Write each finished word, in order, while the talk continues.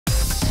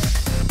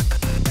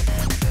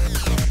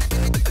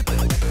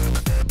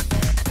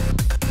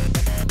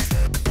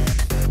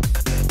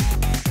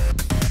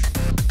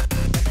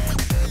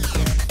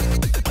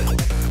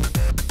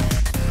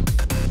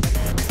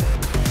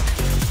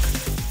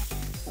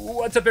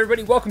What's up,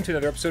 everybody? Welcome to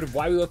another episode of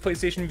Why We Love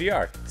PlayStation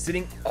VR.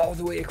 Sitting all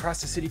the way across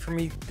the city from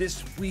me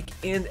this week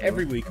and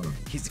every week,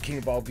 he's the king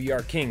of all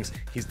VR kings.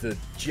 He's the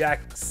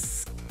Jack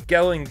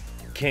Skelling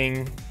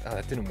King. Oh,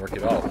 that didn't work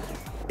at all.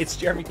 It's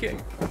Jeremy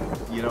King.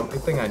 You know,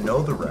 good thing I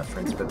know the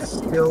reference, but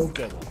still,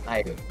 I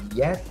have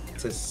yet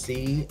to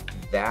see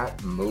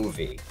that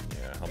movie.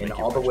 Yeah, and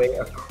all the way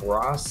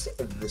across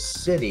the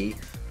city,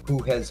 who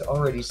has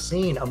already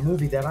seen a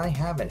movie that I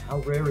haven't. How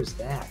rare is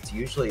that?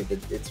 Usually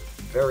it's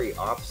very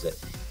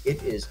opposite.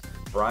 It is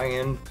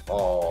Brian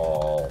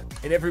Paul.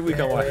 And every week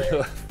on Why We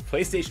Love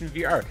PlayStation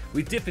VR,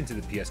 we dip into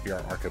the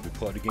PSVR archive, we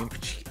pull out a game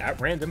at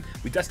random,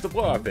 we dust the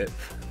blow off it,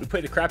 we play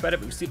the crap out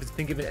of it, we see if it's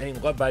been given any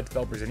love by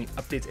developers, any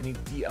updates, any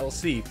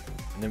DLC,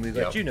 and then we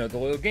let you know, the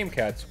little game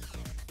cats,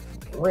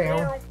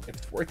 if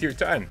it's worth your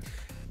time.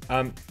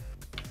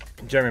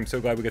 Jeremy, I'm so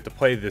glad we get to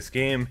play this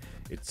game.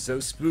 It's so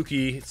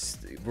spooky.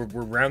 We're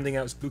rounding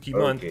out spooky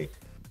month.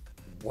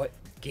 What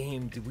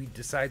game did we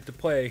decide to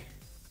play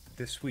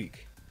this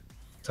week?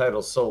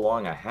 Title's so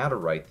long, I had to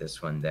write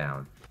this one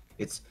down.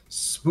 It's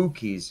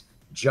Spooky's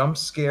Jump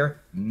Scare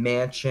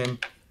Mansion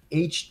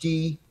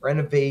HD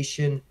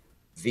Renovation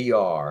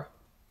VR.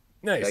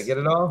 Nice. Did I get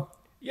it all?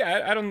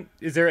 Yeah, I don't.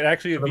 Is there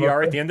actually a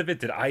VR at the end of it?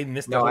 Did I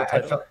miss the whole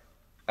title?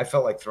 I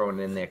felt like throwing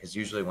it in there because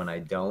usually when I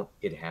don't,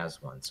 it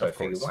has one. So I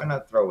figured, why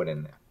not throw it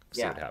in there?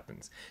 See what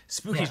happens.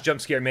 Spooky's Jump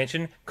Scare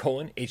Mansion,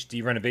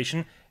 HD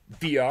Renovation,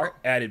 VR,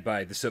 added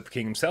by the Soap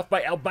King himself,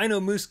 by Albino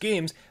Moose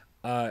Games,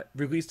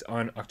 released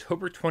on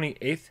October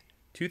 28th,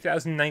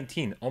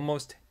 2019,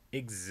 almost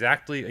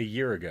exactly a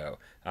year ago,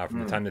 from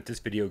the time that this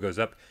video goes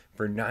up,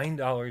 for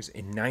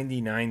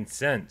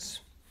 $9.99.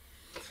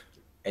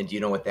 And you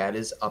know what that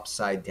is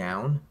upside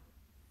down?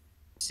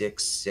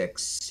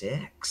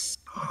 666.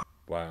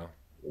 Wow.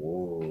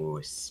 Ooh,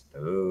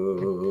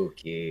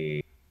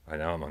 spooky. I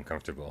know, I'm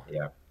uncomfortable.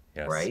 Yeah.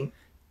 Yes. Right?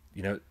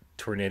 You know,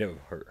 Tornado,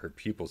 her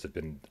pupils have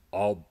been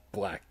all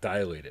black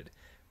dilated,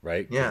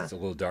 right? Yeah. It's a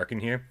little dark in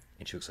here,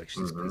 and she looks like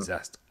she's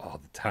possessed all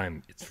the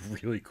time. It's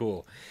really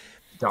cool.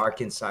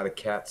 Dark inside a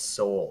cat's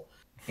soul.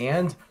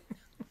 And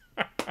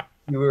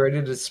you were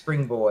ready to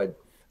springboard.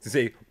 To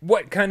say,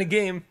 what kind of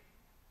game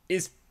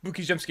is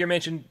Spooky's Jump Scare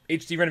Mansion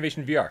HD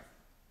Renovation VR?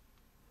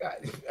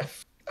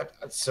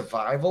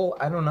 Survival?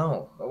 I don't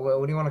know.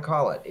 What do you want to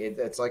call it?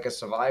 It's like a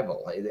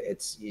survival.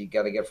 It's you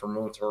got to get from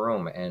room to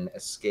room and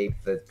escape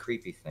the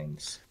creepy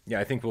things.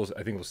 Yeah, I think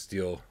we'll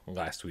steal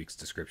last week's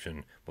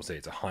description. We'll say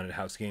it's a haunted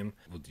house game.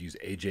 We'll use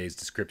AJ's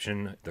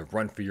description, the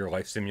Run for Your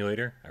Life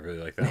simulator. I really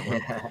like that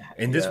one.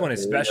 And this one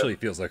especially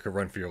feels like a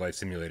Run for Your Life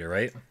simulator,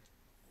 right?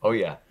 Oh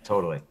yeah,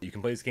 totally. You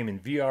can play this game in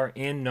VR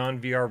and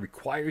non-VR.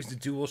 Requires the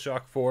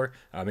DualShock 4.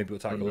 Maybe we'll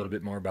talk a little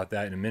bit more about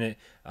that in a minute.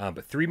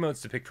 But 3 modes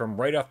to pick from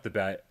right off the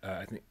bat.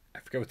 I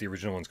forget what the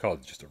original one's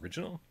called. Just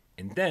original.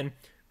 And then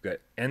we've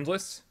got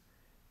Endless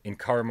and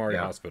Karamari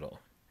Hospital.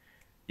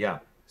 Yeah.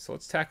 So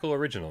let's tackle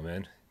original,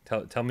 man.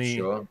 Tell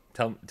me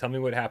tell me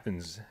what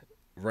happens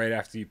right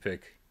after you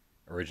pick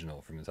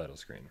original from the title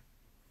screen.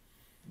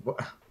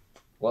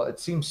 Well, it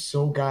seems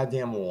so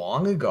goddamn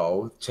long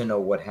ago to know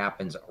what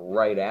happens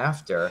right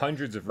after.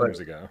 Hundreds of rooms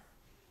ago.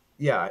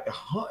 Yeah,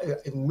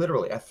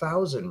 literally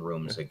 1,000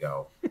 rooms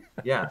ago.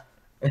 Yeah.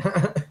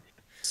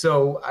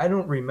 So I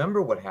don't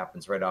remember what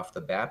happens right off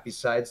the bat,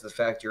 besides the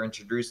fact you're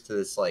introduced to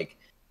this like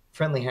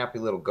friendly, happy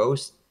little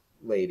ghost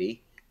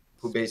lady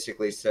who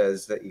basically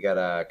says that you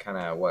gotta kind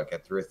of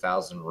get through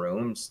 1,000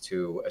 rooms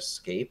to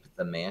escape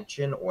the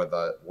mansion or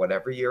the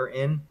whatever you're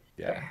in.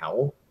 Yeah. The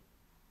hell.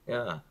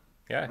 Yeah.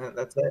 Yeah.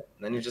 That's it.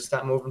 And then you just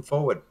start moving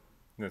forward.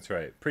 That's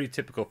right. Pretty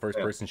typical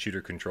first-person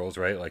shooter controls,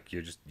 right? Like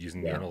you're just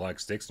using the analog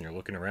sticks and you're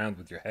looking around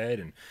with your head,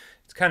 and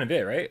it's kind of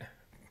it, right?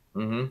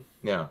 Mm-hmm.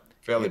 Yeah.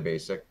 Fairly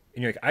basic.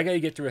 And you're like, I got to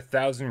get through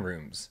 1,000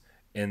 rooms,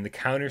 and the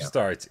counter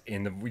starts,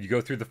 and you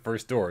go through the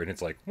first door, and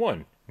it's like 1.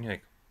 And you're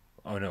like,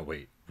 oh no,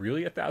 wait,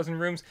 really 1,000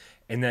 rooms?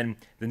 And then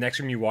the next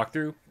room you walk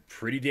through,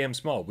 pretty damn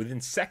small.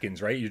 Within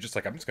seconds, right? You're just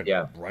like, I'm just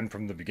gonna run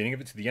from the beginning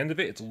of it to the end of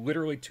it. It's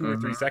literally 2 or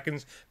 3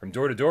 seconds from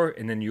door to door,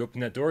 and then you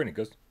open that door, and it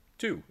goes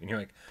 2, and you're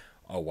like,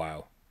 oh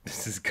wow,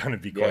 this is gonna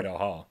be quite a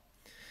haul.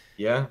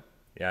 Yeah.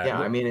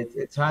 I mean,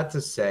 it's hard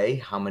to say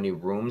how many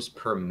rooms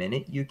per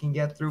minute you can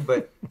get through,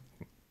 but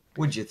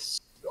would you,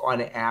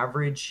 on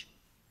average,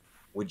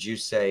 would you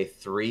say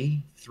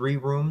three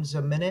rooms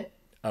a minute?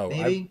 Oh,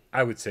 maybe?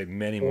 I would say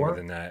many 4? more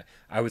than that.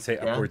 I would say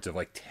upwards of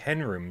like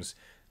 10 rooms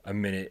a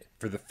minute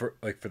for the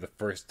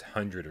first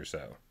 100 or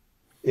so.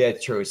 Yeah,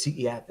 true.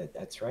 See,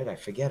 that's right. I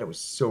forget it was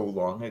so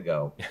long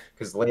ago,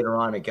 because later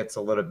on it gets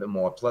a little bit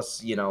more.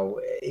 Plus, you know,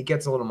 it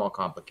gets a little more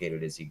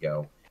complicated as you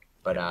go.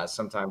 But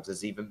sometimes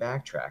there's even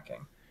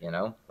backtracking. You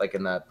know, like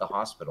in the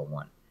hospital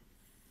one.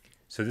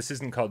 So this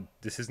isn't called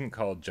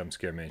Jump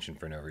Scare Mansion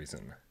for no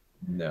reason.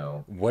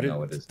 No.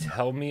 It is.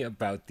 Tell me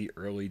about the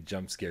early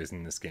jump scares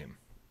in this game.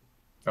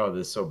 Oh,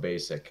 they're so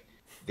basic.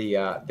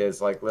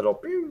 There's like little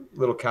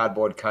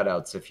cardboard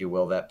cutouts, if you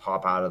will, that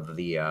pop out of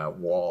the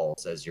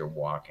walls as you're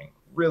walking.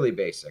 Really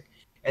basic,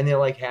 and they're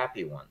like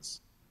happy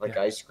ones, like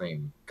ice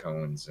cream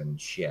cones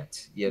and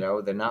shit. You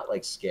know, they're not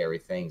like scary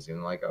things.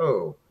 And like,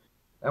 oh,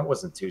 That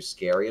wasn't too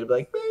scary. It'd be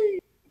like, "Hey,"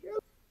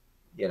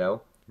 you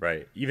know?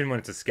 Right. Even when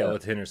it's a Yeah.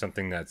 skeleton or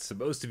something that's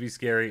supposed to be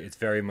scary, it's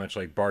very much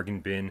like bargain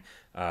bin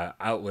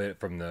outlet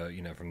from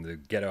the from the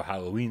ghetto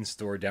Halloween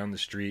store down the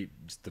street.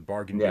 Just the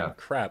bargain bin Yeah.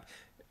 crap.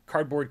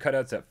 Cardboard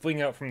cutouts that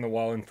fling out from the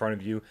wall in front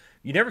of you.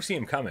 You never see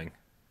them coming,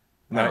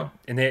 No.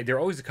 and they're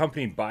always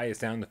accompanied by a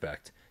sound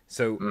effect.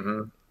 So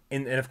Mm-hmm.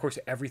 and of course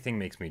everything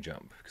makes me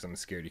jump because I'm a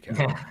scaredy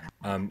cat.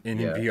 And in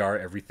Yeah. VR,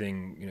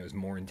 everything is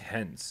more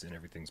intense and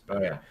everything's Oh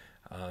better,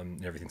 yeah.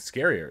 and everything's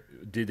scarier.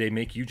 Did they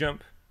make you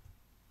jump?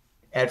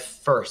 At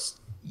first,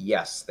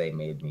 yes, they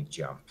made me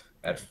jump.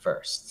 At Okay.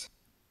 first.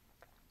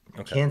 I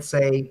Okay. can't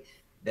say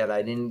that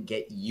I didn't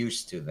get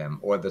used to them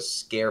or the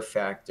scare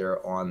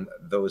factor on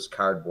those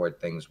cardboard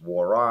things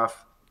wore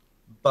off,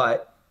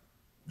 but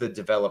the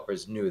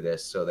developers knew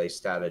this, so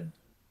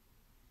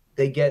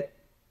they get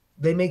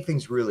they make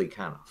things really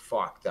kind of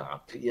fucked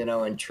up, and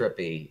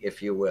trippy,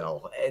 if you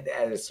will,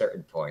 at a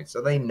certain point.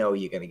 So they know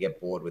you're going to get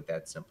bored with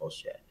that simple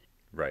shit,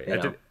 Right. you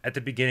know? At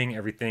the beginning,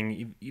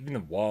 everything, even the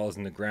walls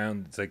and the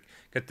ground, it's like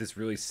got this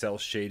really cell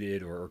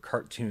shaded or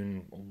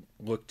cartoon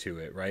look to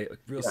it, right? Like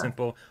real Yeah.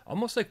 simple,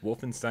 almost like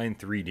Wolfenstein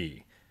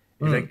 3D.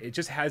 It's like Mm, it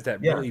just has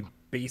that yeah. really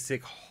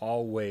basic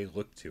hallway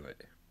look to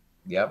it.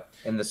 Yep.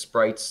 And the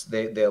sprites,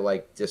 they're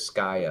like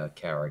Disgaea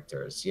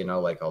characters,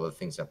 like all the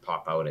things that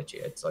pop out at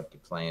you. It's like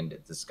you're playing the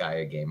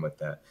Disgaea game with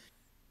the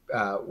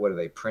what are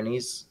they,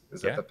 Prinnies?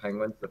 Is that Yeah, the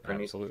penguins, the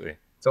Prinnies? absolutely.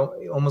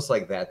 So almost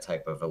like that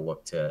type of a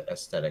look to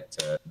aesthetic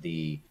to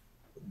the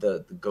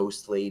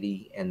ghost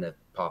lady and the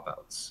pop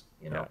outs,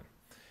 Yeah. at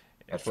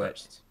But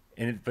first.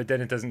 but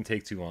then it doesn't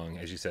take too long.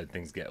 As you said,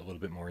 things get a little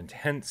bit more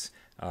intense.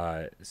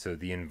 So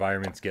the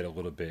environments get a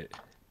little bit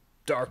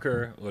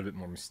darker, a little bit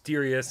more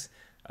mysterious.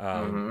 Um,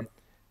 Mm-hmm.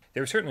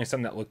 there were certainly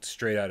some that looked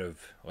straight out of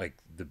like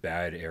the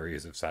bad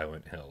areas of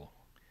Silent Hill.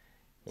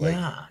 Like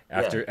Yeah,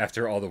 yeah.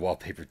 after all the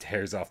wallpaper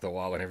tears off the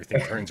wall and everything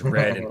turns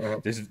red,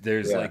 and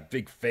there's Yeah, like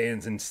big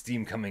fans and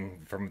steam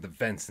coming from the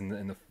vents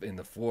in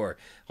the floor.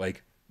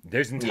 Like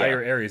there's yeah.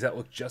 entire areas that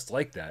look just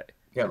like that.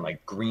 You got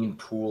like green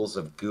pools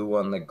of goo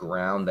on the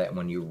ground that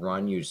when you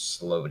run, you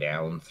slow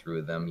down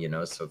through them,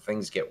 so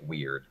things get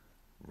weird.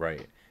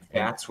 Right.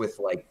 And Bats with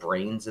like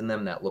brains in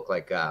them that look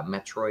like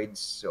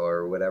Metroids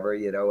or whatever,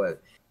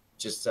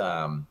 just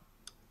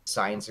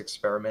science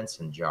experiments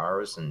in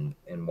jars and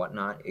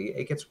whatnot.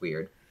 It gets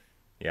weird.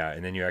 yeah,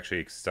 and then you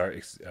actually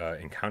start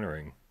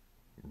encountering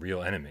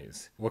real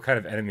enemies. What kind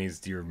of enemies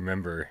do you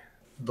remember?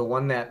 The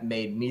one that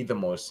made me the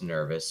most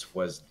nervous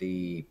was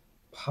the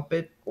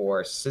puppet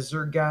or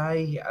scissor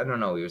guy. I don't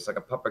know. He was like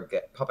a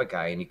puppet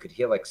guy, and you could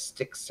hear like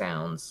stick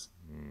sounds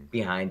Hmm.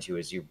 behind you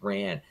as you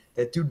ran.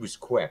 That dude was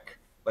quick.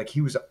 Like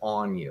he was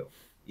on you.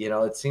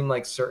 It seemed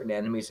like certain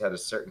enemies had a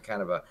certain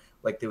kind of a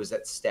like there was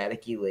that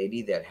staticky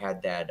lady that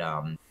had that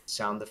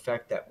sound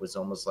effect that was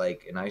almost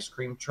like an ice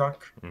cream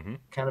truck Mm-hmm.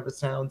 kind of a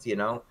sound.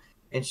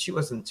 And she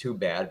wasn't too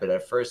bad, but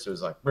at first it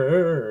was like,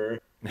 "Brr,"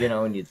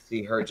 and you'd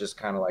see her just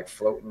kind of like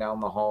floating down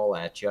the hall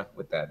at you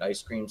with that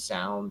ice cream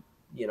sound,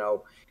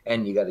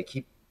 and you got to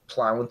keep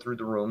plowing through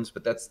the rooms.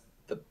 But that's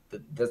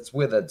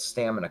where the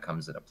stamina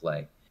comes into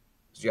play.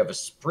 So you have a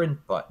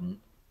sprint button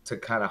to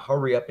kind of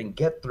hurry up and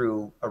get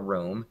through a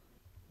room,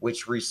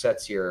 which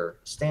resets your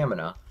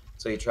stamina.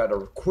 So you try to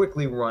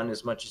quickly run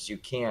as much as you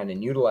can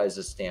and utilize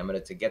the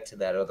stamina to get to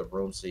that other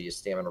room so your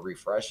stamina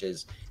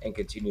refreshes and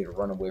continue to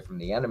run away from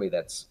the enemy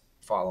that's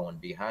following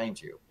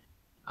behind you.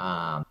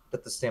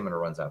 But the stamina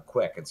runs out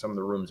quick, and some of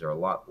the rooms are a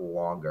lot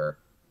longer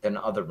than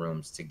other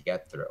rooms to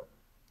get through.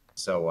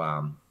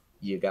 So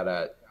you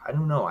gotta, I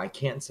don't know, I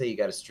can't say you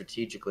gotta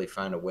strategically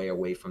find a way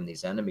away from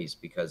these enemies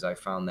because I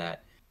found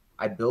that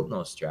I built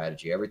no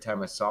strategy. Every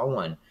time I saw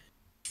one,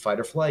 fight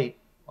or flight.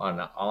 On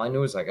all I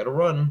knew is I gotta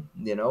run,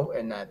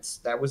 and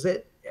that was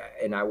it.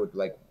 And I would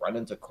like run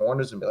into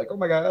corners and be like, "Oh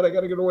my god, I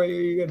gotta get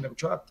away!" And I'm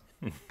trapped.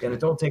 And it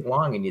don't take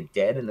long, and you're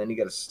dead, and then you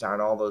got to start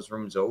all those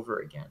rooms over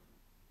again.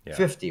 Yeah.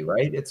 50,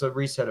 right? It's a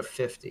reset of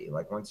 50.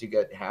 Like once you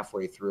get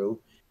halfway through,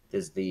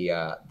 there's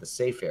the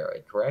safe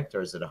area, correct?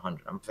 Or is it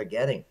 100? I'm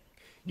forgetting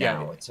Yeah.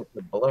 now. It's a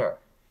blur.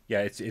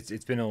 Yeah,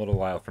 it's been a little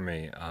while for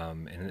me.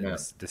 And Yeah.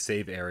 the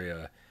save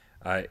area,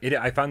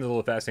 I found it a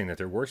little fascinating that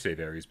there were save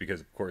areas because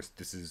of course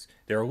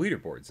there are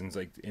leaderboards and it's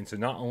like and so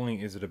not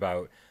only is it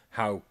about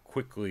how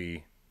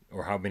quickly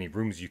or how many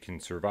rooms you can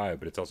survive,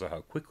 but it's also how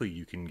quickly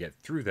you can get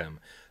through them.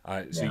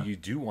 So Yeah. you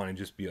do want to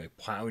just be like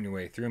plowing your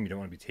way through them. You don't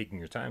want to be taking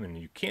your time, and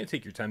you can't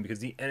take your time because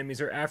the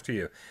enemies are after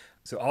you.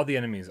 So all the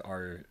enemies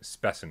are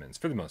specimens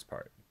for the most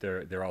part.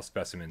 They're all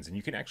specimens, and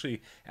you can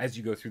actually, as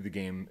you go through the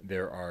game,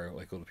 there are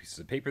like little pieces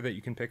of paper that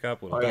you can pick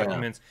up, little Oh yeah.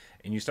 documents,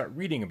 and you start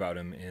reading about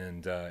them.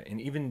 And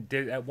even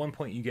at one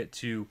point you get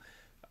to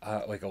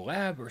like a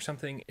lab or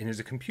something, and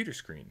there's a computer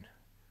screen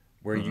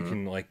where you Hmm.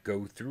 can like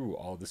go through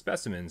all the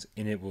specimens,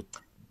 and it will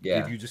give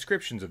Yeah. you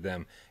descriptions of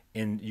them,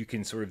 and you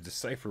can sort of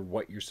decipher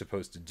what you're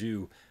supposed to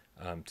do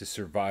to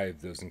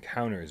survive those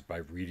encounters by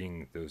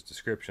reading those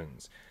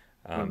descriptions.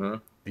 Um, Hmm.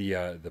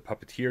 the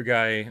puppeteer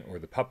guy or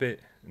the puppet,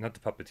 not the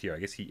puppeteer. I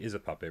guess he is a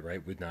puppet,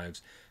 right, with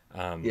knives.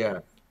 Um, Yeah.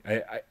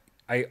 I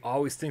I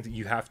always think that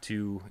you have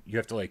to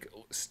like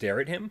stare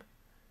at him,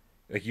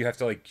 like you have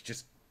to like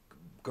just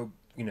go,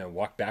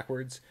 walk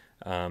backwards,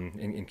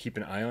 and keep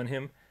an eye on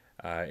him,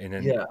 and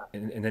then Yeah,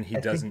 and then he I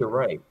think doesn't you're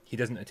right. he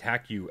doesn't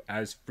attack you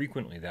as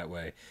frequently that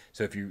way.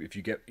 So if you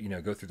get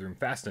go through the room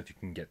fast enough, you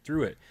can get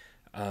through it.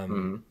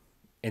 Hmm.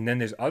 And then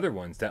there's other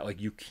ones that like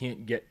you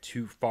can't get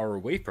too far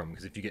away from,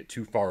 because if you get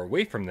too far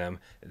away from them,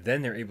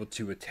 then they're able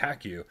to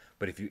attack you.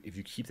 But if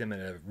you keep them at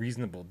a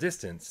reasonable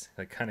distance,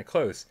 like kind of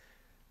close,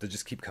 they'll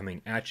just keep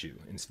coming at you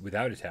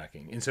without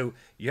attacking. And so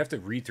you have to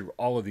read through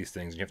all of these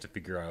things, and you have to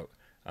figure out.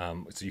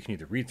 So you can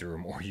either read through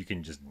them, or you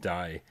can just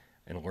die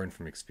and learn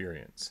from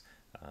experience.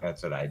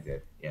 That's what I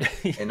did. Yeah,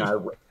 and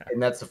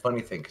and that's the funny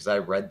thing because I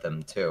read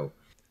them too.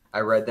 I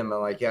read them.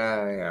 I'm like,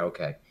 yeah, yeah,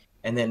 okay.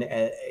 And then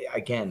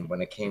again,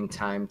 when it came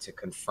time to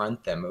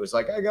confront them, it was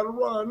like I gotta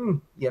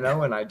run,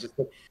 And I just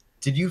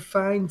did. You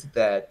find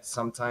that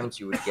sometimes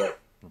you would get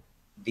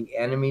the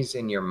enemies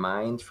in your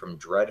mind from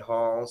Dread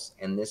Halls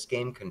and this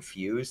game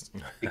confused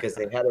because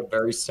they had a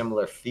very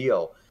similar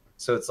feel.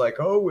 So it's like,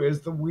 oh,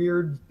 where's the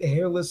weird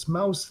hairless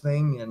mouse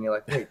thing? And you're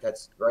like, wait,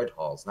 that's Dread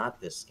Halls, not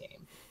this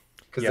game.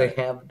 Because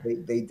Yeah,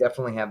 they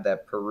definitely have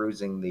that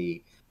perusing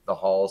the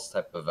halls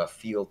type of a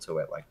feel to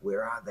it. Like,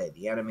 where are they?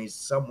 The enemies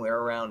somewhere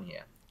around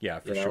here, yeah,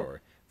 for you know?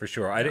 sure, for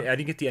sure. I, Yeah. di- I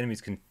didn't get the enemies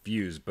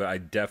confused, but I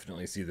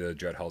definitely see the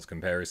Dread Halls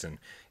comparison.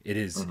 It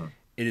is Hmm.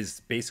 it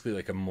is basically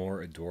like a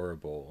more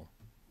adorable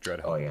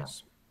Dread Oh yeah,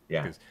 Halls,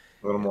 yeah. because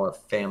A little more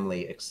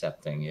family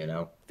accepting.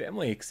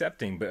 family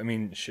accepting, but I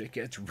mean, shit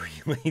gets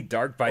really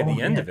dark by Oh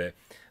the end man. of it.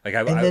 Like,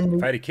 And if I then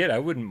had a kid, I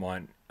wouldn't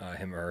want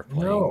him or her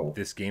playing no.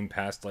 this game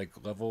past like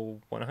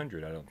level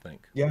 100. I don't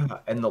think. Yeah,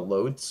 and the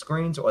load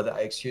screens or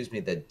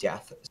the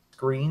death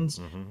screens,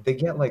 Hmm. they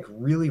get like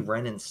really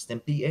Ren and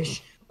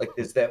Stimpy-ish. Like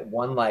there's that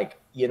one like,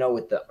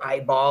 with the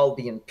eyeball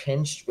being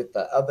pinched with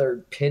the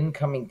other pin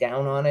coming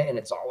down on it, and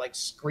it's all like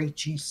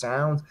screechy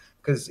sounds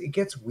because it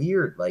gets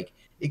weird. Like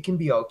it can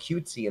be all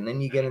cutesy, and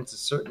then you get into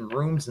certain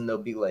rooms and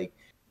there'll be like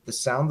the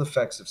sound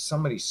effects of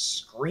somebody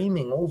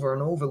screaming over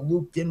and over,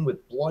 looped in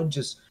with blood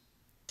just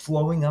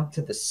flowing up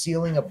to the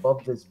ceiling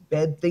above this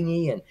bed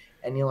thingy,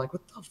 and you're like,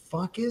 what the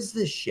fuck is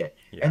this shit?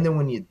 Yeah. And then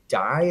when you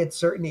die at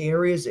certain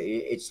areas,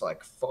 it's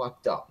like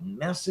fucked up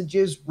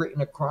messages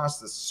written across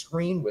the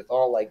screen with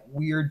all like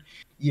weird,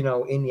 in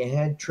your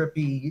head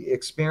trippy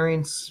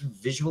experience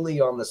visually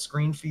on the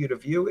screen for you to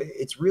view.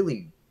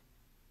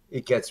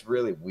 It gets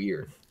really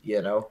weird.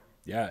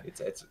 Yeah.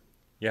 It's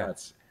Yeah.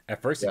 nuts.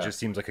 At first, it Yeah. just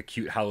seems like a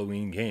cute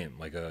Halloween game,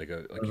 like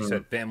you Hmm.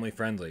 said, family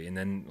friendly, and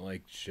then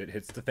like shit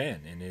hits the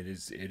fan, and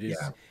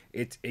Yeah.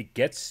 it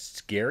gets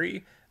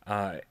scary,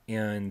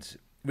 and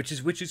which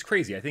is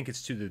crazy. I think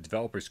it's to the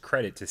developers'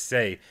 credit to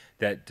say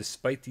that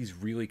despite these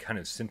really kind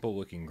of simple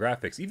looking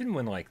graphics, even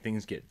when like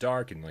things get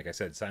dark and like I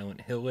said,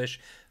 Silent Hillish,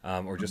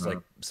 or just like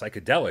Hmm.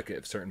 psychedelic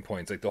at certain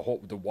points, like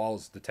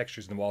the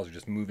textures in the walls are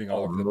just moving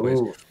all Oh, over the place,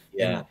 move.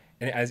 and Yeah.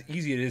 and as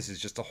easy it is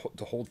just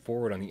to hold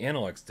forward on the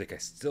analog stick, I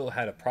still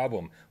had a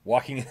problem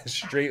walking in a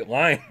straight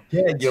line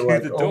Yeah, you're to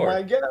like, the oh door.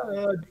 my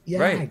God. Yeah,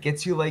 Right. it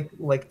gets you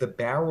like the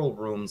barrel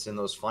rooms in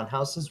those fun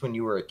houses when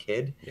you were a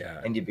kid Yeah.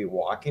 and you'd be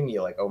walking,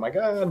 you're like, oh my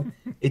God.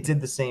 It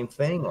did the same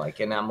thing. Like,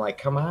 and I'm like,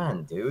 come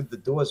on, dude, the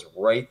door's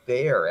right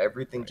there.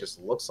 Everything Right. just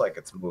looks like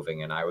it's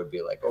moving. And I would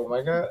be like, oh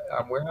my God,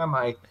 where am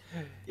I?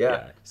 Yeah.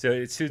 Yeah. So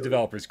it's to It was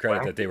developers'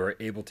 credit that they wacky. were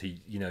able to,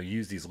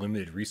 use these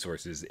limited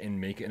resources and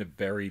make it a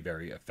very,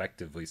 very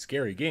effectively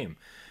scary game.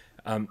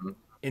 Um, Mhm.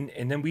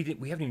 and then we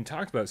haven't even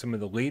talked about some of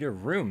the later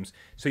rooms.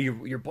 So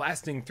you're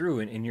blasting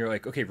through, and you're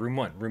like, okay, room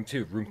 1, room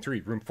 2, room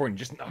 3, room 4, and you're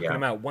just knocking Yeah.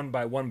 them out one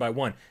by one by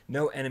one.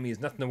 No enemies,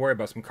 nothing to worry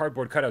about. Some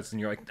cardboard cutouts, and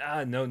you're like,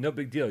 no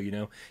big deal.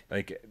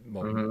 Like,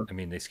 well, Hmm. I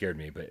mean, they scared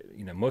me, but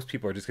most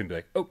people are just gonna be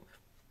like, oh,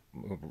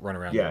 run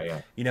around Yeah.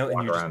 them, Yeah. and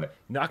Walk you're just around it.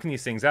 knocking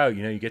these things out.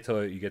 You get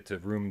to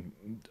room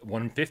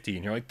 150,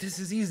 and you're like, this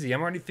is easy.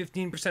 I'm already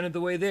 15% of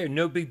the way there.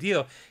 No big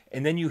deal.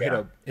 And then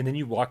Yeah. and then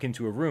you walk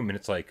into a room, and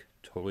it's like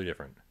totally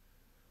different.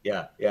 Yeah.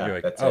 And Yeah. you're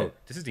like, That's oh, it.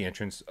 this is the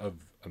entrance of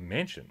a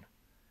mansion. And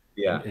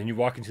Yeah. and you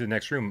walk into the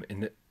next room,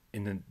 and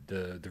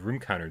the room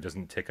counter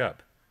doesn't tick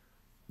up.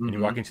 And you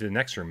walk Hmm. into the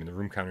next room, and the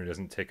room counter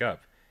doesn't tick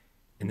up.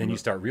 And then you Hmm.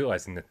 start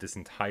realizing that this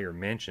entire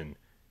mansion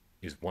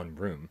is one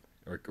room,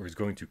 or is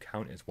going to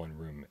count as one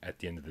room at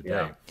the end of the day.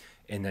 Yeah.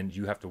 And then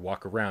you have to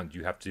walk around.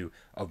 You have to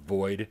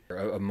avoid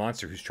a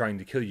monster who's trying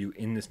to kill you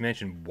in this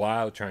mansion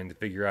while trying to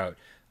figure out,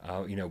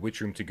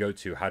 which room to go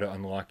to, how to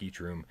unlock each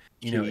room.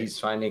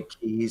 Finding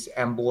keys,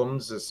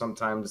 emblems is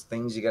sometimes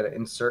things you got to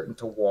insert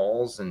into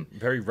walls and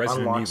Very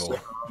Resident unlock Evil.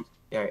 certain rooms.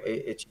 Yeah,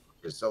 it's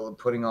so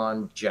putting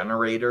on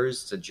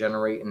generators to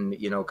generate, and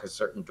because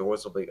certain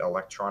doors will be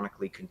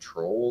electronically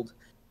controlled.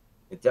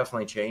 It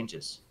definitely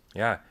changes.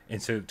 Yeah.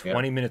 And so Yeah,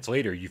 20 minutes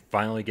later, you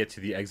finally get to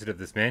the exit of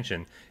this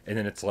mansion, and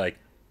then it's like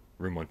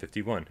room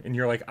 151. And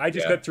you're like, I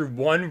just yeah, got through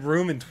one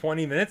room in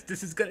 20 minutes.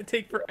 This is going to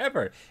take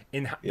forever.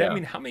 And I yeah,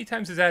 mean, how many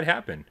times has that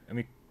happened? I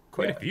mean,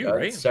 quite a yeah. few,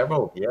 right?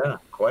 Several, yeah,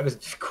 quite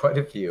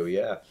a few,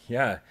 yeah.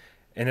 Yeah.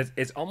 And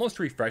it's almost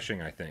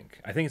refreshing, I think.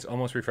 I think it's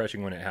almost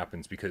refreshing when it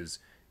happens, because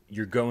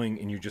you're going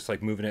and you're just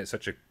like moving at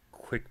such a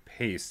quick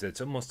pace that it's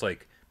almost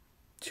like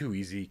too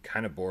easy,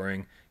 kind of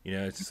boring. You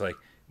know, it's just like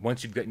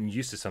once you've gotten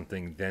used to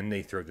something, then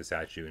they throw this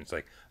at you, and it's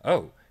like,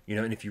 oh, you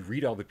know. And if you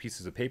read all the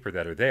pieces of paper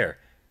that are there,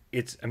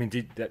 it's. I mean,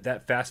 did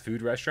that fast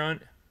food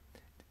restaurant?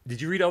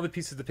 Did you read all the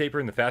pieces of paper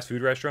in the fast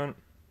food restaurant?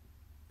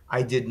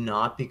 I did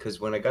not,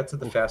 because when I got to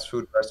the Oof. fast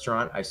food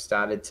restaurant, I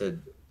started to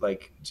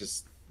like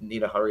just need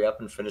to hurry up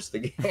and finish the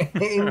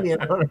game. You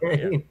know what I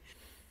Yeah. mean?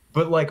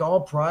 But like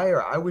all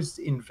prior, I was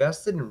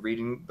invested in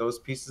reading those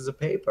pieces of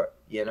paper,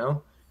 you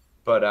know?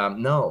 But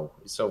no.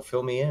 So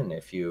fill me in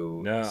if you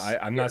No, yeah,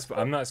 I'm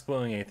not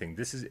spoiling anything.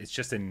 This is it's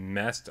just a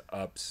messed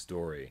up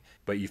story.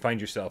 But you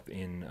find yourself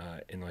in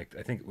like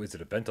I think was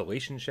it a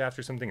ventilation shaft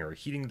or something or a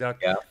heating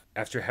duct. yeah.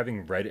 After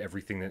having read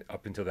everything that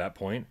up until that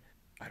point,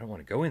 I don't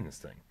want to go in this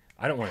thing.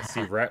 I don't want to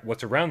see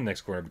what's around the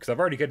next corner because I've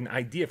already got an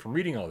idea from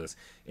reading all this.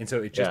 And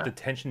so it just Yeah. the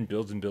tension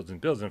builds and builds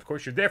and builds. And of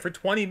course you're there for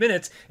 20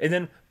 minutes and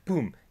then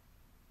boom,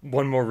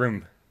 one more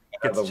room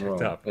gets Another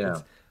checked room. up.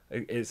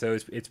 Yeah. So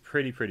it's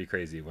pretty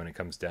crazy when it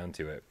comes down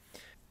to it.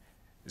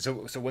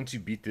 So once you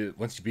beat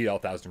all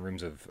 1,000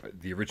 rooms of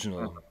the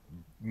original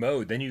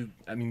mode, then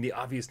I mean the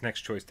obvious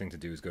next choice thing to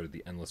do is go to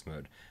the endless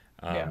mode,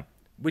 Yeah. um,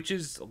 which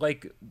is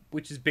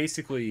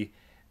basically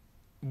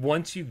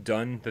once you've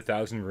done the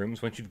 1,000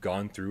 rooms, once you've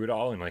gone through it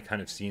all and like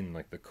kind of seen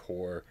like the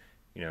core,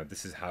 you know,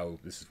 this is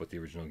what the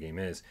original game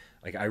is.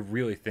 Like I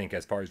really think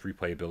as far as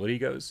replayability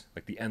goes,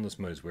 like the endless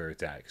mode is where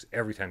it's at because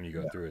every time you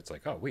go Yeah. through, it's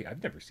like, oh wait,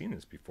 I've never seen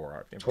this before.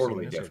 I've never seen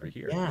Totally this over different.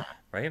 here, Yeah.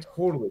 right?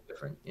 Totally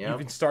different. You Yeah.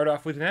 even start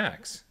off with an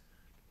axe.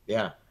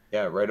 Yeah.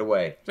 Yeah. Right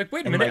away. It's like,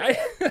 wait a And minute,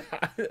 like,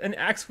 an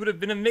axe would have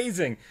been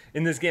amazing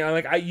in this game. I'm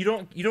like, you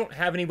don't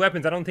have any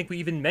weapons. I don't think we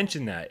even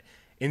mentioned that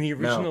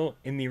no.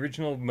 in the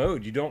original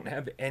mode. You don't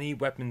have any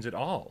weapons at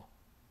all.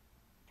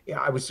 Yeah,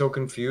 I was so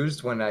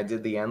confused when I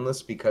did the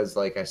endless because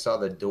like I saw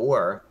the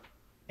door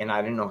and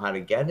I didn't know how to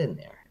get in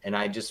there. And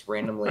I just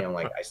randomly, I'm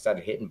like, I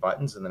started hitting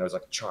buttons and then I was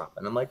like, chop.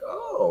 And I'm like,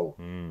 oh,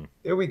 Hmm.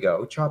 there we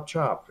go. Chop,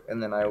 chop.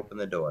 And then I Yeah, opened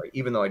the door,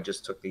 even though I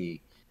just took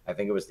I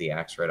think it was the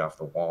axe right off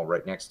the wall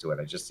right next to it.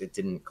 It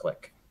didn't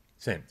click.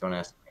 same. Don't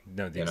ask me,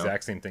 No, the you know?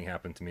 exact same thing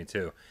happened to me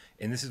too.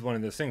 And this is one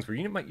of those things where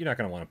you're not going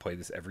to want to play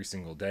this every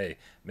single day,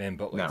 man.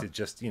 But like No. to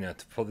just to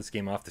pull this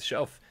game off the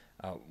shelf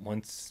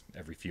once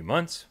every few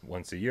months,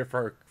 once a year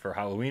for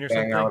Halloween or Bang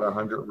something. out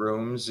 100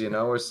 rooms,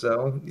 or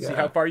so. See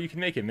how Yeah. far you can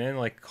make it, man.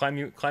 Like climb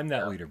that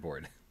Yeah.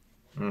 leaderboard.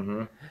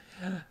 Hmm.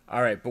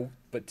 All right,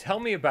 but tell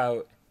me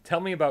about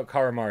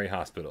Karamari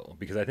Hospital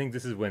because I think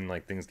this is when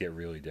like things get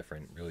really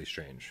different, really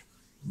strange.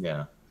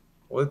 Yeah.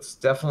 Well, it's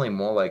definitely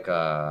more like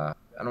I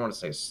don't want to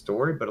say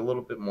story, but a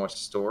little bit more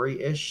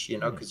story-ish, Hmm.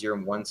 because you're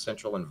in one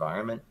central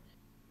environment,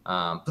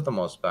 for the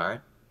most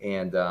part,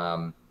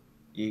 and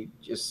you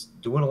just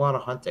doing a lot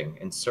of hunting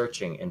and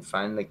searching and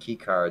finding the key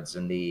cards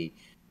and the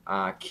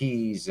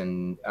keys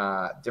and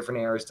different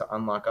areas to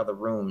unlock other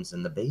rooms.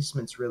 And the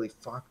basement's really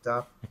fucked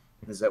up.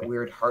 There's that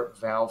weird heart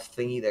valve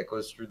thingy that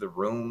goes through the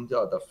room,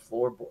 the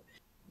floorboard.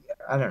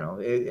 I don't know.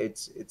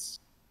 It's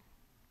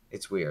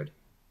weird.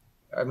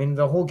 I mean,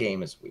 the whole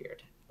game is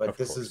weird, but Of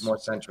this is course. more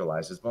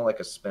centralized. It's more like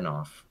a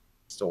spin-off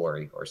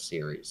story or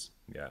series,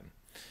 Yeah.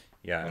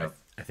 Yeah, you know?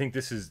 I think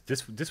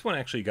this one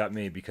actually got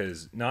me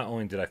because not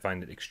only did I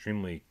find it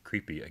extremely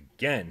creepy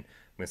again, I'm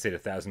gonna say it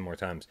 1,000 more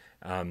times.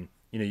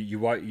 You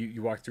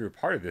walk through a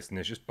part of this and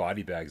there's just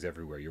body bags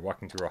everywhere. You're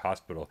walking through a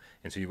hospital,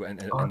 and so you Oh,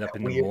 end up that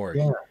in the weird. morgue.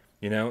 Yeah.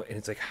 And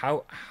it's like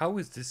how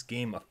is this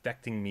game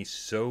affecting me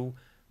so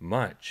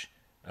much,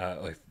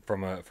 like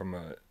from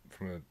a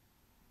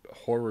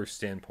horror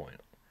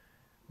standpoint,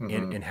 Hmm.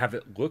 and have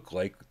it look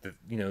like the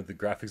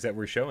graphics that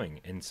we're showing,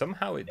 and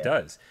somehow it Yeah.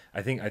 does.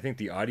 I think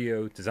the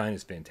audio design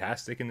is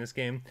fantastic in this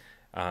game,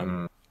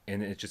 um, Mm.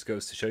 and it just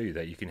goes to show you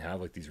that you can have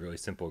like these really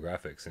simple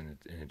graphics, and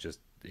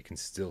it can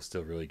still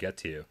really get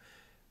to you.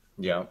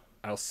 Yeah.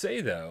 I'll say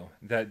though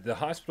that the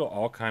hospital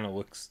all kind of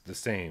looks the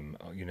same.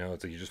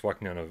 It's like you're just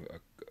walking down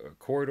a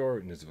corridor,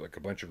 and there's like a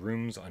bunch of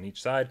rooms on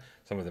each side.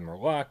 Some of them are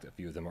locked, a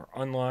few of them are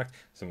unlocked.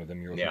 Some of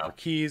them you're looking Yeah. for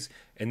keys,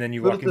 and then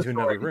you Little walk into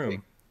another disorienting,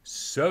 room.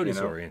 So you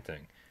know?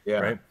 disorienting, Yeah.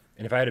 right?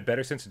 And if I had a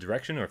better sense of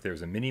direction, or if there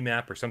was a mini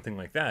map or something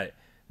like that,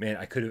 man,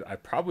 I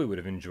probably would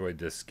have enjoyed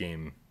this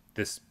game,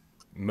 this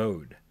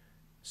mode,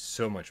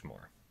 so much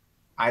more.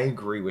 I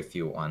agree with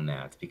you on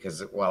that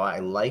because while I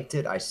liked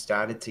it, I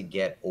started to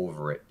get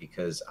over it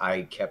because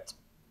I kept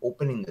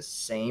opening the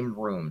same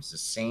rooms, the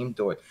same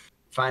door,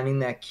 finding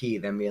that key,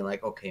 then being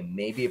like, okay,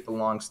 maybe it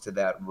belongs to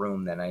that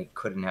room that I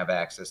couldn't have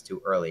access to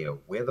earlier.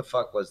 Where the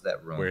fuck was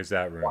that room? Where's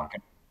that room?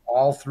 Walking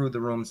all through the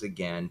rooms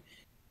again,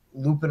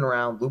 looping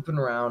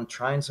around,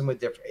 trying somewhere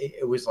different.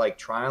 It was like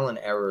trial and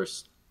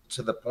errors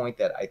to the point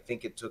that I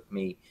think it took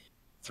me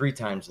 3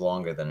 times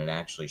longer than it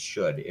actually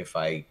should if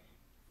I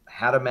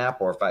had a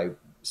map or if I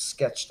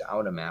sketched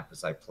out a map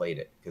as I played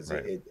it because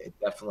Right. it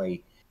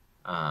definitely,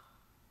 uh,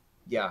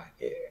 yeah,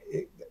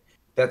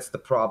 that's the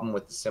problem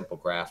with the simple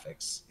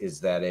graphics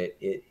is that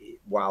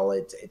while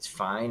it's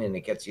fine and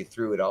it gets you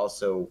through, it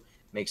also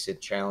makes it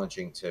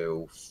challenging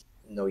to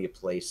know your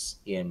place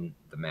in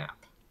the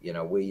map,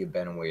 where you've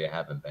been and where you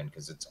haven't been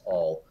because it's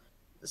all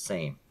the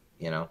same,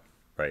 you know?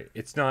 Right.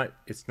 It's not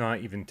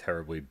even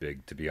terribly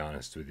big, to be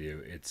honest with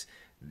you. It's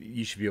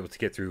you should be able to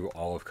get through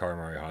all of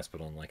Karamari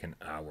Hospital in like an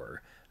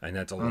hour. And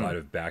that's a Mm. lot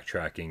of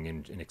backtracking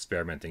and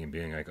experimenting and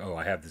being like, oh,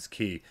 I have this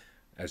key.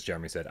 As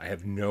Jeremy said, I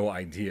have no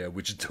idea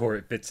which door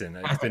it fits in.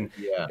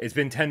 Yeah. It's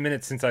been 10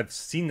 minutes since I've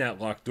seen that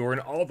locked door,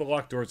 and all the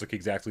locked doors look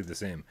exactly the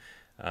same.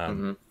 Um,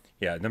 Hmm.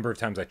 yeah, a number of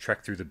times I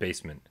trekked through the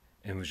basement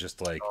and was just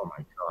like, Oh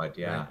my God. right?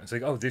 Yeah. It's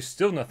like, oh, there's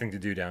still nothing to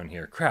do down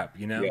here. Crap,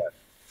 you know. Yeah.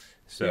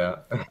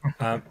 So,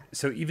 Yeah.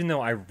 so even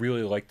though I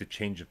really like the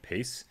change of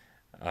pace,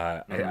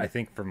 I Hmm.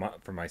 think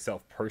for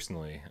myself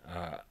personally,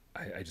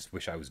 I just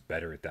wish I was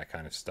better at that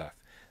kind of stuff.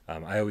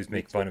 I always Me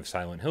make too. fun of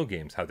Silent Hill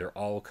games, how they're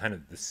all kind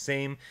of the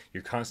same.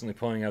 You're constantly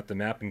pulling out the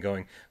map and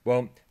going,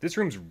 well, this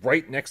room's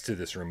right next to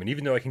this room. And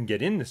even though I can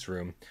get in this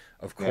room,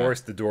 of Yeah.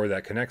 course, the door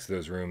that connects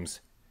those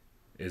rooms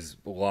is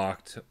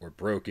locked or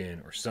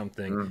broken or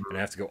something. And I Hmm.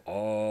 have to go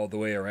all the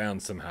way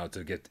around somehow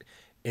to get.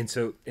 And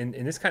so, and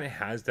this kind of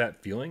has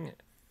that feeling,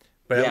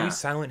 but at least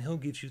Yeah. Silent Hill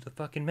gives you the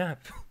fucking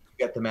map,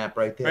 You got the map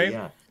right there. right?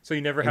 Yeah. So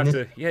you never And have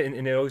this, to, yeah,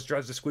 and it always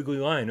draws a squiggly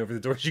line over the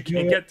doors you yeah,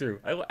 can't yeah, get through.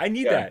 I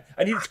need yeah, that.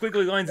 I need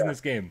squiggly lines in this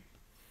game.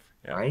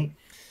 Yeah, right?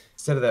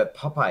 Instead of that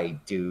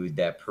Popeye dude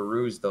that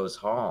perused those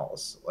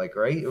halls, like,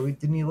 right?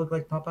 Didn't he look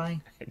like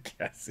Popeye? I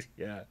guess.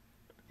 Yeah.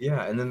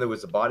 Yeah, and then there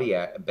was a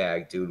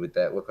bag dude with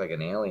that looked like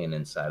an alien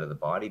inside of the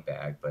body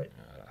bag. But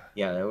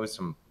yeah, there was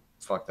some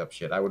fucked up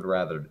shit. I would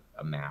rather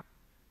a map,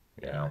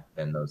 Yeah.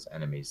 than those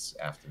enemies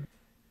after me.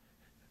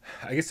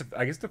 I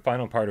guess the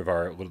final part of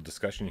our little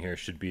discussion here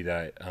should be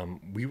that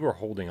we were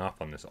holding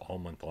off on this all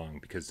month long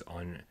because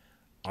on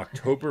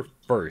October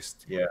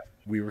 1st, Yeah,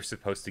 we were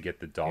supposed to get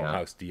the yeah,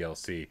 Dollhouse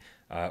DLC.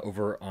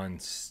 Over on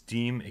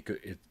Steam, it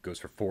goes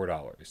for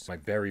 $4.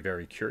 I'm very,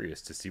 very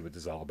curious to see what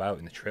this is all about.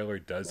 And the trailer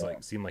does yeah.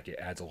 like seem like it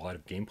adds a lot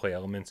of gameplay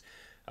elements.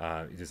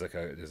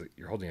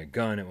 You're holding a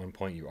gun at one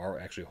point. You are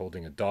actually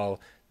holding a doll.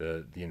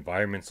 The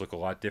environments look a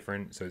lot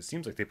different. So it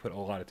seems like they put a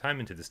lot of time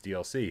into this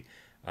DLC.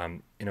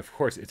 And of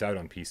course, it's out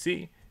on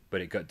PC,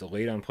 but it got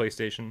delayed on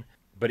PlayStation.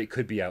 But it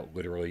could be out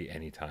literally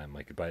any time.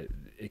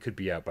 It could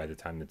be out by the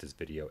time that this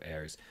video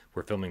airs.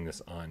 We're filming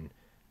this on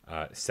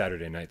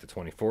Saturday night, the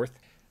 24th.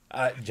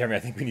 Jeremy, I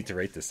think we need to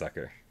rate this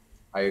sucker.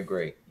 I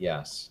agree.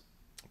 Yes.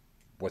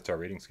 What's our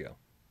rating scale?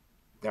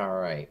 All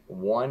right.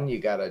 One, you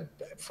gotta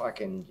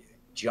fucking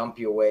jump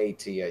your way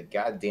to your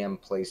goddamn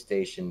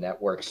PlayStation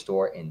Network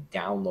store and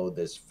download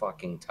this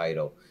fucking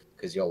title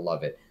because you'll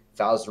love it.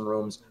 1,000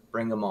 rooms,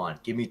 bring them on.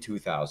 Give me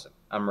 2,000.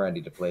 I'm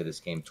ready to play this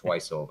game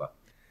twice over.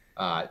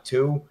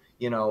 Two,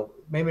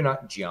 maybe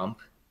not jump,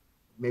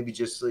 maybe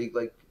just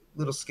like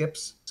little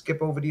skips.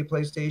 Skip over to your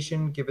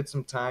PlayStation, give it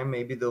some time.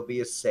 Maybe there'll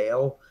be a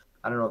sale.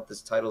 I don't know if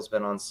this title's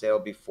been on sale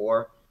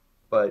before,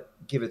 but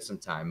give it some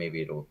time.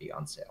 Maybe it'll be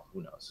on sale.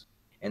 Who knows?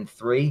 And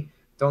three,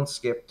 don't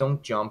skip,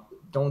 don't jump,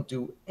 don't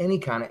do any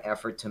kind of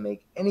effort to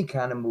make any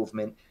kind of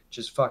movement.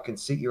 Just fucking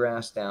sit your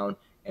ass down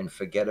and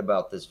forget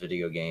about this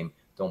video game.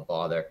 Don't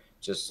bother.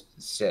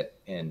 Just sit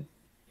and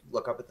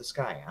look up at the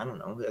sky. I don't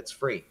know. It's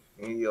free.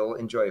 You'll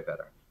enjoy it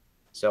better.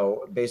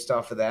 So, based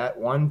off of that,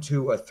 one,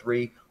 two, or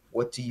three,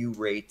 what do you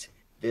rate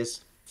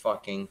this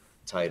fucking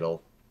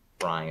title,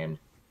 Brian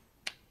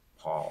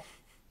Paul?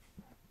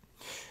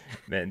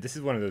 Man, this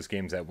is one of those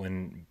games that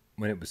when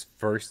it was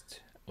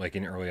first like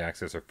in early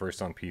access or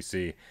first on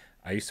PC,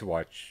 I used to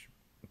watch.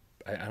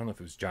 I don't know if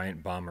it was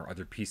Giant Bomb or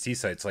other PC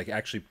sites like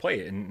actually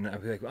play it, and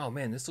I'd be like, "Oh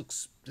man, this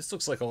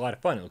looks like a lot of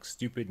fun. It looks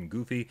stupid and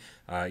goofy,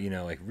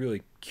 like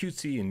really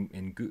cutesy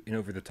and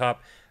over the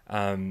top."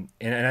 And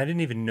I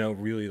didn't even know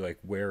really like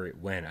where it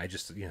went. I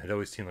just it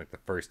always seemed like the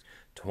first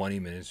 20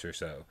 minutes or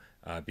so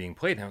being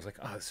played, and I was like,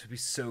 "Oh, this would be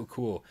so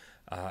cool."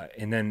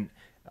 And then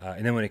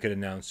when it got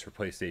announced for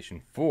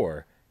PlayStation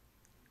 4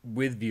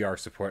 with VR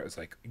support, I was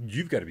like,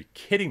 you've got to be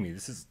kidding me.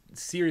 This is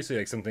seriously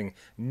like something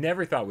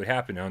never thought would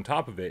happen. And on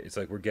top of it, it's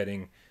like we're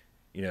getting,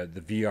 the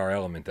VR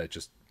element that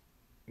just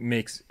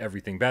makes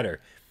everything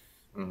better.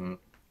 Hmm.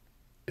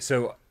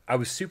 So I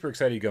was super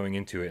excited going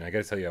into it, and I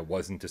got to tell you, I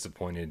wasn't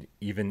disappointed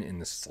even in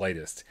the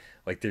slightest.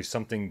 Like, there's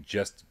something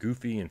just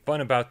goofy and fun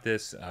about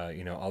this.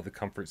 All the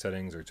comfort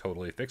settings are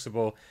totally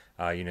fixable.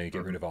 You get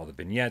rid Hmm. of all the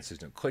vignettes.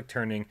 There's no click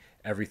turning.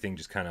 Everything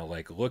just kind of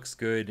like looks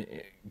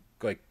good,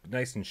 like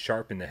nice and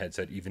sharp in the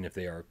headset, even if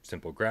they are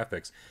simple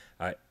graphics.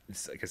 Like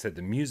I said,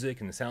 the music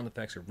and the sound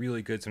effects are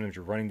really good. Sometimes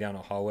you're running down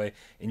a hallway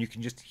and you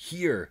can just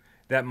hear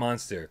that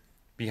monster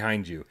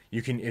behind you.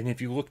 And if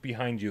you look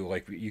behind you,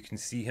 like you can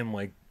see him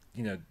like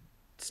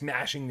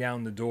smashing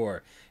down the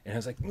door, and I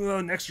was like,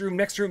 oh, next room,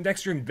 next room,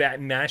 next room,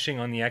 mashing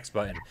on the X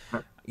button.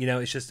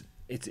 It's just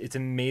it's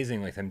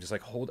amazing. Like I'm just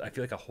like I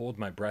feel like I hold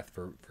my breath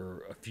for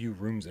a few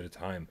rooms at a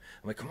time.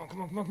 I'm like, come on,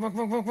 come on, come on, come on,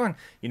 come on, come on, come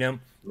on.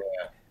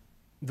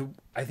 Yeah.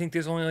 I think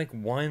there's only like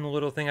one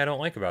little thing I don't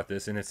like about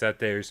this, and it's that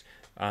there's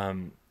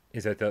the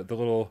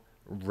little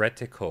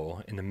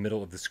reticle in the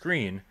middle of the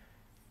screen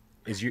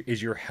is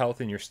your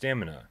health and your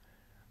stamina.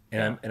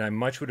 And Yeah. I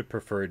much would have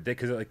preferred that,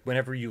 because like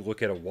whenever you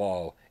look at a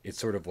wall, it's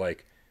sort of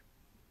like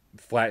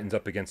flattens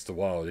up against the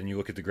wall. Then you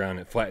look at the ground,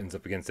 it flattens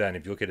up against that. And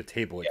if you look at a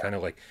table, it Yeah. kind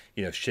of like,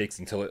 shakes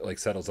until it like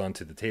settles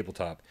onto the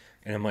tabletop.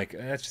 And I'm like,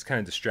 that's just kind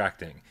of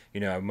distracting.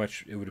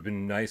 It would have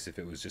been nice if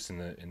it was just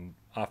in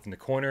off in the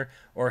corner,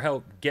 or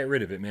hell, get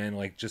rid of it, man.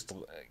 Like, just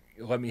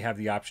let me have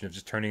the option of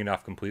just turning it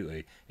off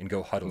completely and go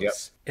Yep.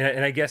 huddless.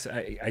 And I guess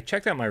I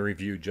checked out my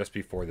review just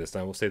before this.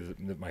 And I will say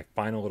that my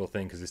final little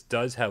thing, because this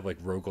does have like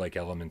roguelike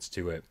elements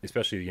to it,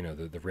 especially,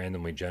 the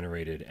randomly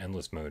generated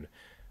endless mode.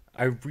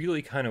 I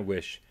really kind of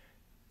wish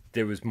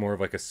there was more of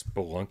like a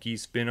spelunky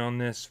spin on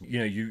this.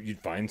 You'd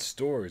find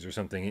stores or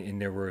something, and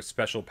there were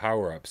special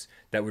power-ups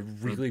that would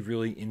Mm.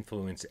 really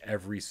influence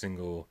every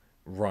single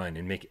run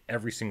and make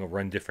every single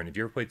run different. If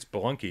you ever played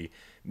Spelunky,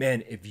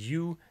 man, if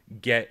you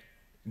get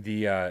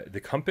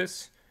the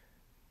compass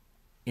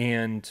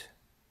and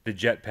the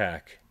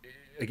jetpack,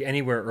 like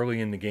anywhere early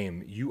in the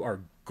game, you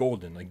are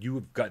golden. Like, you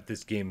have got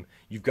this game,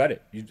 you've got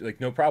it. Like,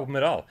 no problem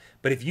at all.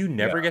 But if you Yeah.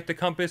 never get the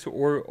compass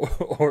or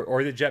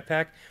the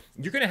jetpack,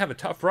 you're gonna have a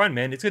tough run,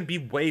 man. It's gonna be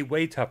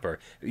way tougher.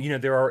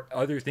 There are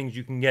other things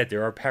you can get.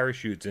 There are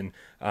parachutes and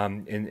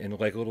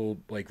like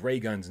little like ray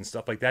guns and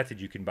stuff like that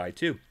you can buy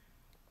too.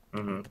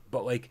 Hmm.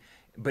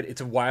 But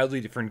it's a wildly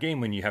different game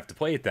when you have to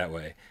play it that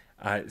way.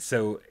 But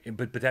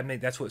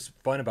that's what's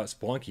fun about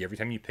Spelunky. Every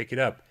time you pick it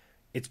up,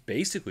 it's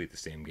basically the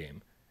same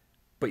game,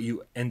 but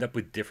you end up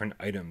with different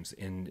items,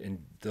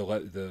 and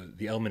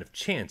the element of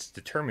chance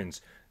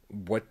determines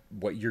what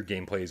your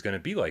gameplay is going to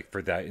be like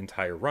for that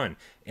entire run.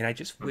 And I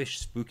just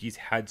wish Spookies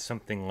had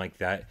something like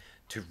that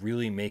to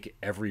really make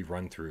every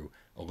run through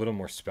a little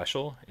more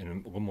special and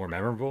a little more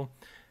memorable.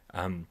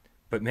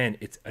 But man,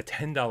 it's a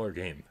 $10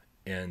 game,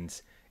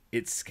 and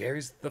it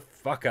scares the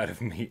fuck out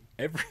of me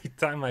every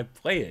time I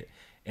play it,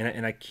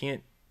 and I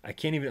can't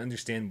even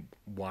understand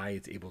why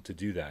it's able to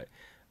do that.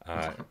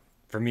 Uh,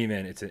 for me,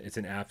 man, it's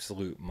an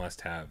absolute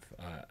must have.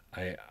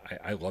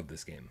 I love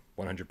this game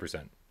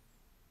 100%.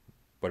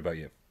 What about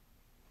you?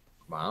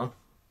 Wow.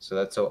 So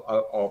that's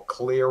a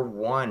clear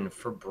one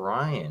for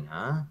Brian,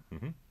 huh?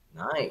 Hmm.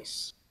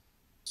 Nice.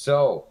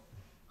 So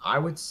I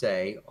would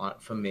say,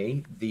 for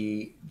me,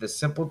 the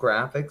simple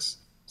graphics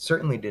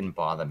certainly didn't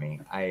bother me.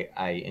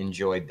 I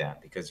enjoyed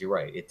that because you're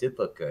right, it did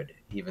look good,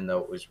 even though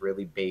it was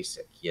really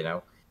basic,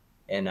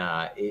 and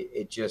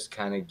it just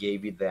kind of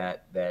gave you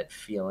that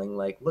feeling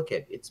like, look,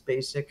 it's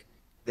basic,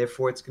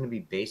 therefore it's going to be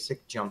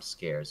basic jump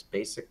scares,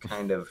 basic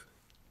kind of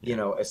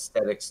Yeah.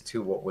 aesthetics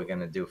to what we're going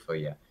to do for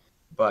you.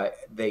 But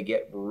they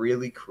get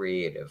really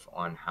creative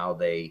on how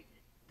they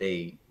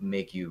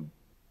make you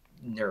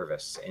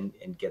nervous and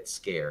get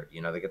scared.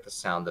 They get the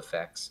sound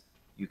effects.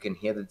 You can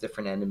hear the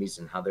different enemies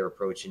and how they're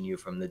approaching you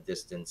from the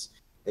distance.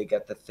 They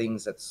got the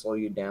things that slow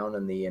you down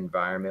in the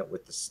environment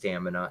with the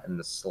stamina and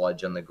the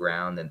sludge on the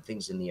ground and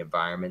things in the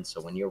environment.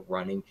 So when you're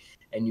running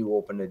and you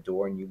open a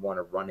door and you want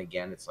to run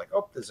again, it's like,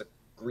 oh, there's a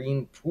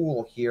green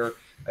pool here.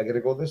 I got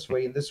to go this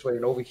way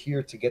and over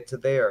here to get to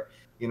there.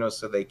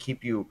 So they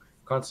keep you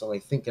constantly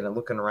thinking and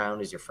looking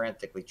around as you're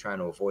frantically trying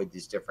to avoid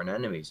these different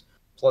enemies.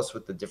 Plus,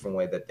 with the different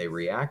way that they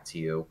react to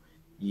you,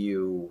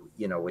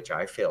 which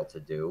I fail to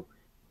do,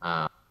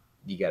 uh,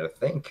 you got to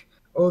think,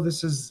 oh,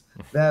 this is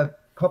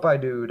that Popeye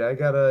dude. I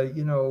gotta,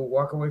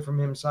 walk away from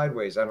him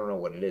sideways. I don't know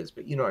what it is,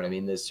 but you know what I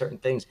mean. There's certain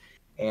things,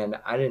 and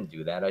I didn't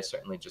do that. I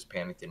certainly just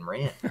panicked and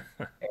ran.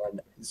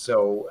 And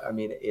so, I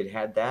mean, it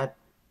had that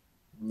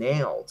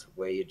nailed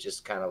where you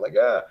just kind of like,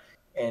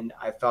 and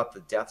I thought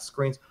the death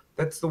screens,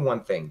 that's the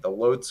one thing, the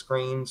load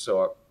screens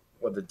or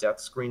the death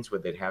screens where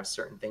they'd have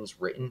certain things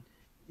written,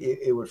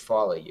 it would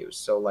follow you.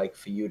 So like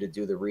for you to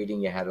do the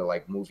reading, you had to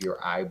like move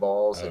your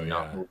eyeballs Oh and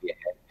not yeah. move your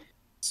head.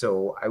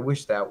 So I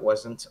wish that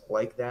wasn't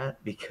like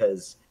that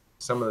because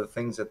some of the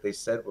things that they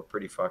said were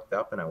pretty fucked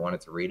up and I wanted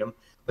to read them.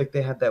 Like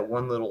they had that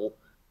one little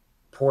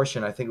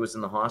portion, I think it was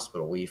in the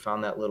hospital, where you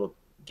found that little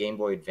Game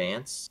Boy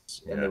Advance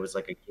and Yeah. there was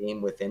like a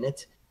game within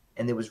it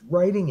and there was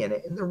writing in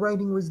it and the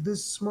writing was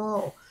this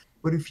small.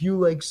 But if you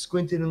like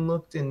squinted and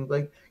looked and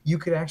like you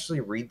could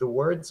actually read the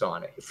words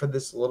on it for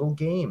this little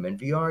game. And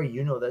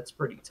VR, that's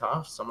pretty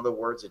tough. Some of the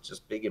words are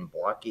just big and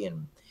blocky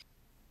and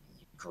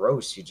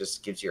gross. It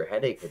just gives you a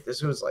headache. But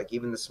this was like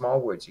even the small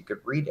words, you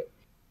could read it.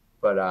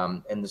 But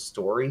and the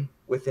story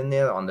within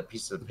there on the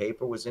piece of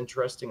paper was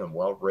interesting and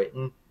well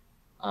written.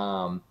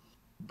 Um,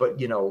 but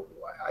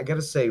I got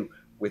to say,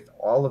 with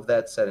all of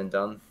that said and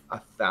done,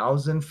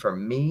 1,000 for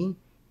me,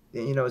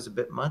 is a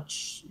bit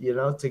much,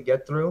 to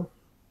get through.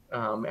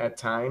 At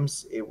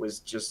times, it was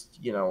just,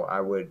 I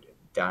would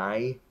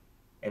die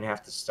and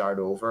have to start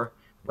over.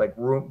 Like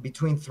room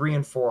between 300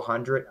 and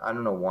 400. I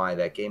don't know why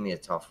that gave me a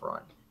tough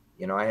run.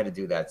 I had to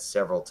do that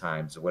several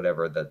times,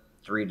 whatever the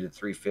 3 to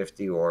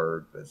 350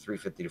 or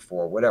 350 to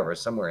 4, whatever,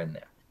 somewhere in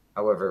there.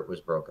 However, it was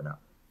broken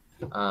up.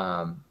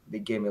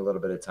 It gave me a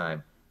little bit of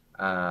time.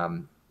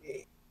 Um,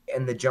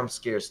 and the jump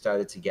scares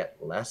started to get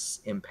less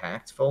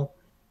impactful,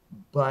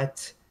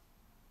 but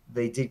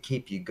they did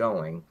keep you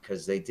going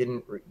because they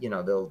didn't,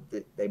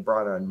 they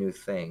brought on new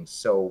things.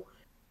 So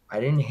I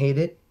didn't hate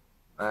it.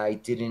 I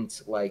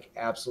didn't like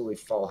absolutely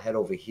fall head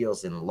over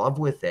heels in love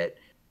with it.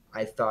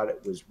 I thought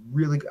it was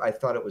really, I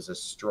thought it was a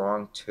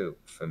strong two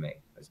for me.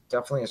 It's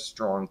definitely a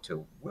strong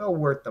two. Well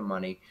worth the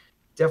money.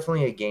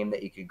 Definitely a game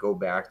that you could go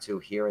back to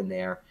here and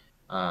there.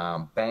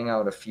 Bang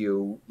out a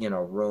few,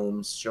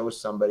 rooms, show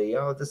somebody,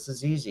 oh, this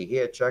is easy.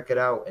 Here, check it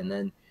out. And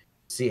then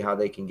see how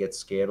they can get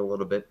scared a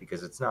little bit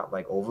because it's not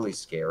like overly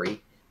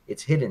scary.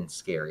 It's hidden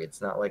scary.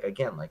 It's not like,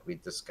 again, like we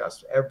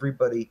discussed,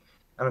 everybody,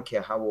 I don't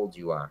care how old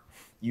you are,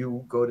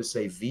 you go to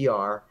say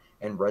VR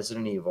and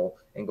Resident Evil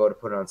and go to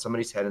put it on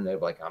somebody's head and they're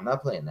like, I'm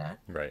not playing that.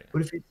 Right.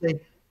 But if you say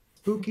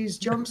Spooky's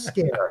jump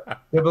scare,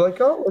 they'll be like,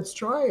 oh, let's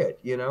try it,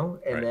 and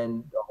Right.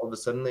 then all of a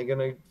sudden they're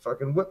gonna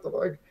fucking whip the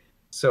leg.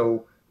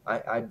 So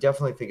I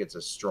definitely think it's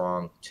a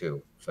strong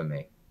two for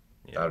me,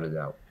 Yeah. without a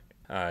doubt.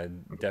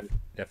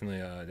 Definitely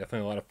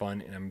a lot of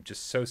fun, and I'm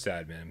just so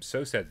sad, man. I'm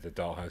so sad that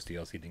the Dollhouse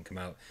DLC didn't come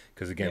out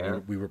because again, Yeah.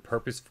 we were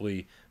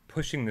purposefully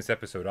pushing this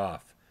episode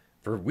off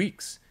for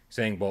weeks,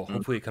 saying, "Well, Mhm.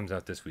 hopefully it comes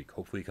out this week.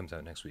 Hopefully it comes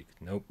out next week."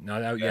 Nope,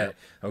 not out Yeah. yet.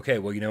 Okay,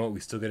 well, you know what? We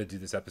still got to do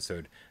this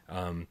episode.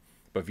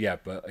 But yeah,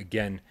 but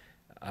again,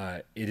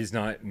 it is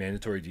not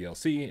mandatory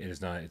DLC. It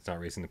is not. It's not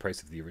raising the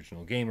price of the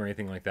original game or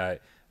anything like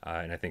that.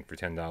 And I think for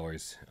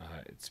 $10,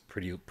 it's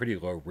pretty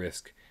low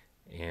risk,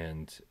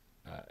 and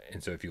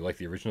so if you like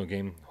the original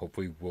game,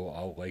 hopefully we'll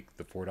all like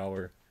the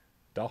 $4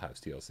 Dollhouse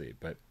DLC.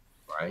 But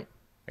Right.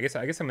 I guess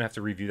I'm gonna have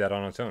to review that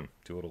on its own.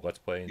 Do a little let's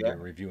play and do Yeah. a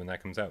review when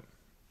that comes out.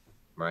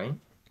 Right.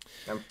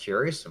 I'm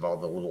curious of all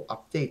the little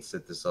updates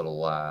that this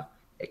little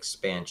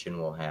expansion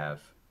will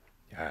have.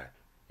 Yeah,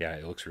 yeah,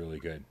 it looks really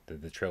good.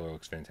 The trailer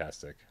looks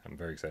fantastic. I'm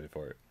very excited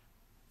for it.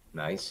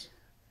 Nice.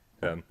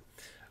 Um,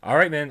 all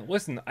right, man.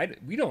 Listen,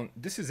 we don't.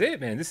 This is it,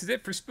 man. This is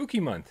it for Spooky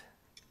Month.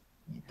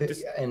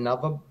 Just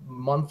Another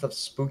month of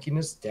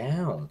spookiness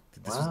down.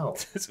 this was Wow.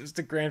 this was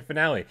the grand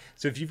finale.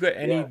 So if you've got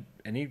Yeah.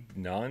 any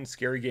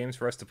non-scary games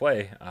for us to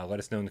play, let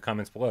us know in the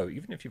comments below.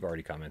 Even if you've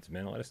already commented,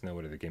 man, let us know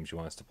what other games you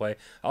want us to play.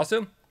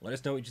 Also, let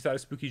us know what you thought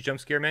of Spooky's Jump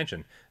Scare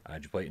Mansion.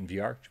 Did you play it in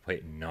VR? Did you play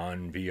it in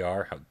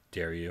non-VR? How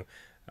dare you?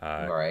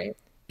 All Uh, right.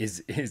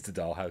 is the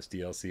Dollhouse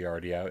DLC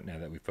already out now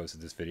that we've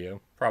posted this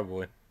video?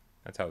 Probably.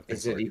 That's how things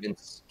Is it work. even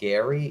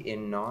scary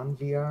in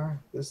non-VR,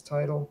 this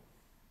title?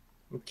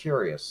 I'm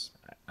curious.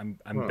 I'm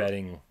Hmm.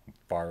 betting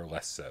far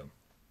less so.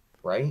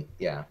 Right?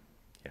 Yeah.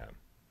 Yeah.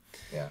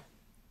 Yeah.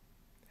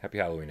 Happy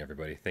Halloween,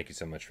 everybody. Thank you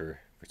so much for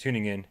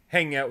tuning in,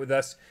 hanging out with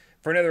us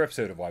for another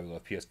episode of Why We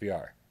Love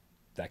PSVR.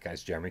 That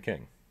guy's Jeremy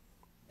King.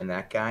 And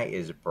that guy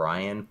is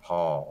Brian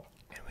Paul.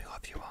 And we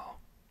love you all.